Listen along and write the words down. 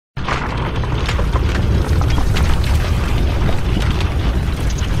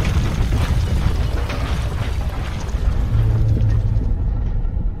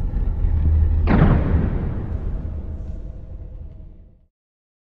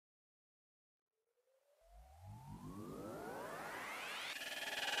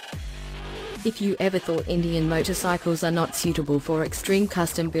If you ever thought Indian motorcycles are not suitable for extreme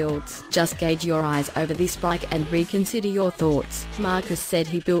custom builds, just gauge your eyes over this bike and reconsider your thoughts. Marcus said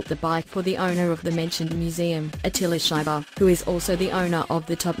he built the bike for the owner of the mentioned museum, Attila Scheiber, who is also the owner of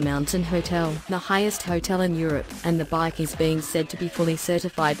the Top Mountain Hotel, the highest hotel in Europe, and the bike is being said to be fully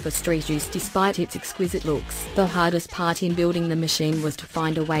certified for street use despite its exquisite looks. The hardest part in building the machine was to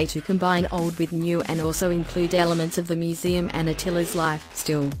find a way to combine old with new and also include elements of the museum and Attila's life.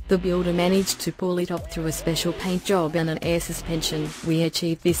 Still, the builder managed to pull it off through a special paint job and an air suspension. We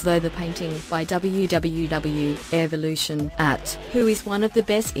achieved this through the painting by www. Evolution at, who is one of the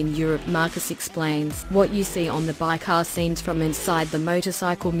best in Europe. Marcus explains, what you see on the bike are scenes from inside the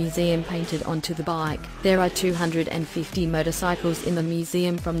motorcycle museum painted onto the bike. There are 250 motorcycles in the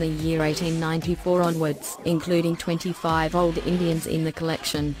museum from the year 1894 onwards, including 25 old Indians in the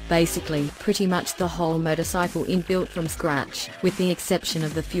collection. Basically, pretty much the whole motorcycle inbuilt from scratch, with the exception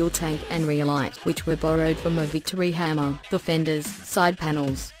of the fuel tank and rear light, which were borrowed from a Victory hammer. The fenders, side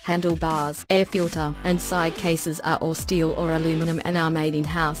panels, handlebars, air filter, and side cases are all steel or aluminum and are made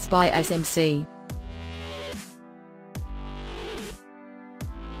in-house by SMC.